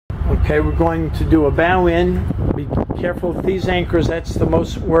Okay, we're going to do a bow in. Be careful with these anchors. That's the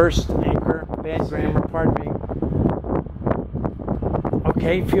most worst anchor. Bad grammar, pardon me.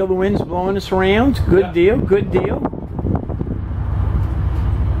 Okay, feel the winds blowing us around. Good deal, good deal.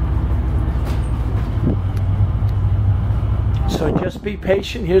 So just be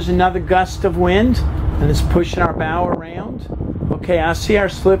patient. Here's another gust of wind, and it's pushing our bow around. Okay, I see our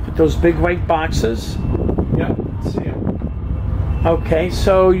slip with those big white boxes. Yep, see them. Okay,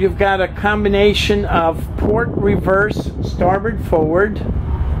 so you've got a combination of port reverse, starboard forward.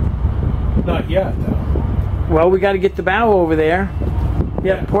 Not yet, though. Well, we got to get the bow over there.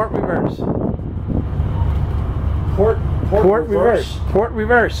 Yeah, port reverse. Port reverse. Port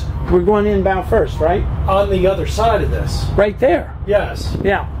reverse. We're going in bow first, right? On the other side of this. Right there. Yes.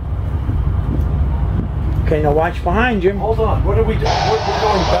 Yeah. Okay, now watch behind you. Hold on. What are we doing? We're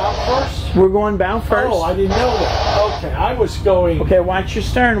going bow first? We're going bow first. Oh, I didn't know that. Okay, I was going... Okay, watch your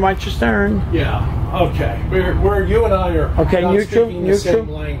stern. Watch your stern. Yeah. Okay. We're you and I are okay, not neutral, speaking the same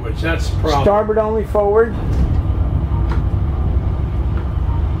language. That's the problem. Starboard only forward.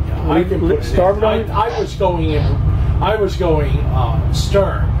 Yeah, I can put it starboard only. I was going in. I was going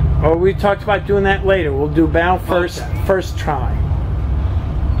stern. Oh, we talked about doing that later. We'll do bow first. Okay. First try.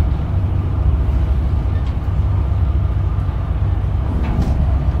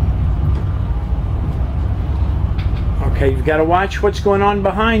 Okay, you've got to watch what's going on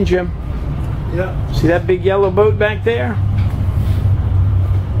behind you. Yeah. See that big yellow boat back there?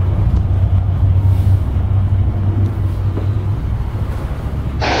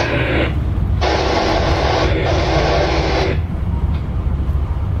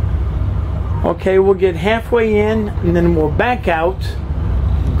 Okay, we'll get halfway in and then we'll back out,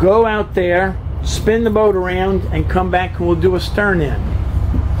 go out there, spin the boat around, and come back and we'll do a stern in.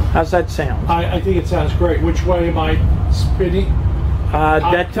 How's that sound? I think it sounds great. Which way am I spinning?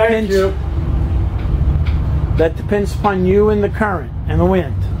 That depends. Thank you. That depends upon you and the current and the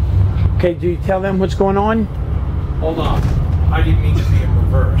wind. Okay, do you tell them what's going on? Hold on. I didn't mean to be in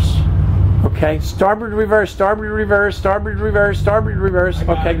reverse. Okay, starboard reverse, starboard reverse, starboard reverse, starboard reverse.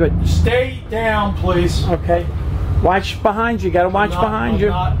 Okay, good. Stay down, please. Okay. Watch behind you. Got to watch behind you.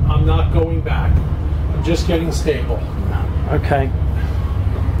 I'm not going back. I'm just getting stable. Okay.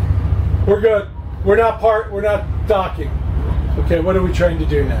 We're good. We're not docking. Okay, what are we trying to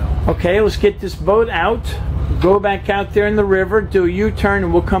do now? Okay, let's get this boat out. Go back out there in the river, do a U-turn,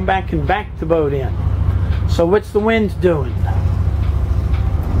 and we'll come back and back the boat in. So what's the wind doing?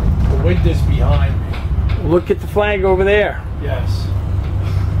 The wind is behind me. Look at the flag over there. Yes.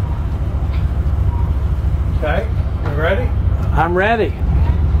 Okay, you ready? I'm ready.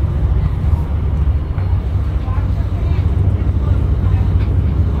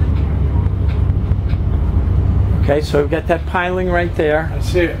 Okay, so we've got that piling right there. I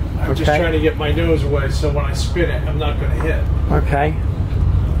see it. I'm just trying to get my nose away so when I spin it, I'm not going to hit. Okay.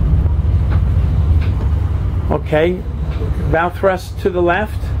 Okay. Bow thrust to the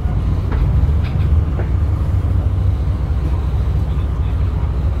left.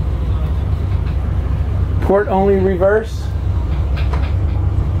 Port only reverse.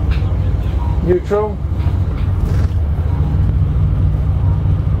 Neutral.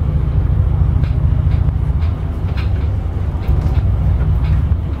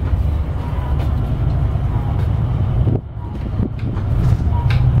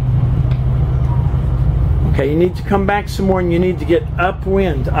 Okay, you need to come back some more and you need to get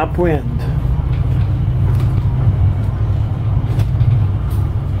upwind, upwind.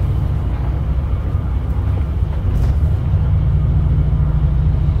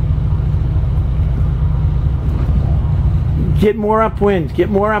 Get more upwind, get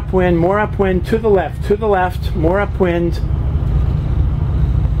more upwind to the left, more upwind.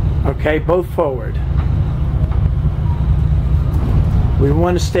 Okay, both forward. We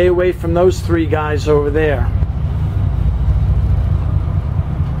want to stay away from those three guys over there.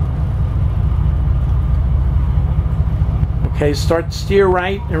 Okay, start to steer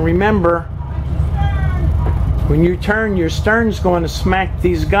right, and remember, when you turn, your stern's going to smack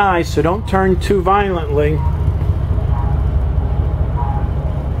these guys, so don't turn too violently.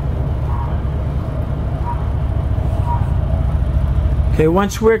 Okay,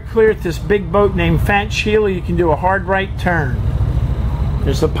 once we're clear at this big boat named Fat Sheila, you can do a hard right turn.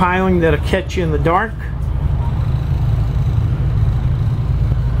 There's a piling that'll catch you in the dark.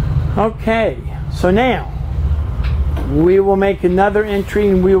 Okay, so now we will make another entry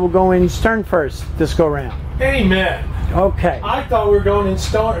and we will go in stern first this go round. Amen. Okay. I thought we were going in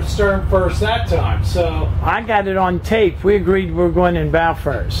stern first that time, so. I got it on tape. We agreed we were going in bow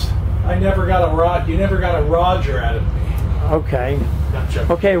first. I never got a rod. You never got a Roger out of me. Okay.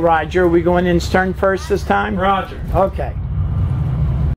 Gotcha. Okay, Roger, we going in stern first this time? Roger. Okay.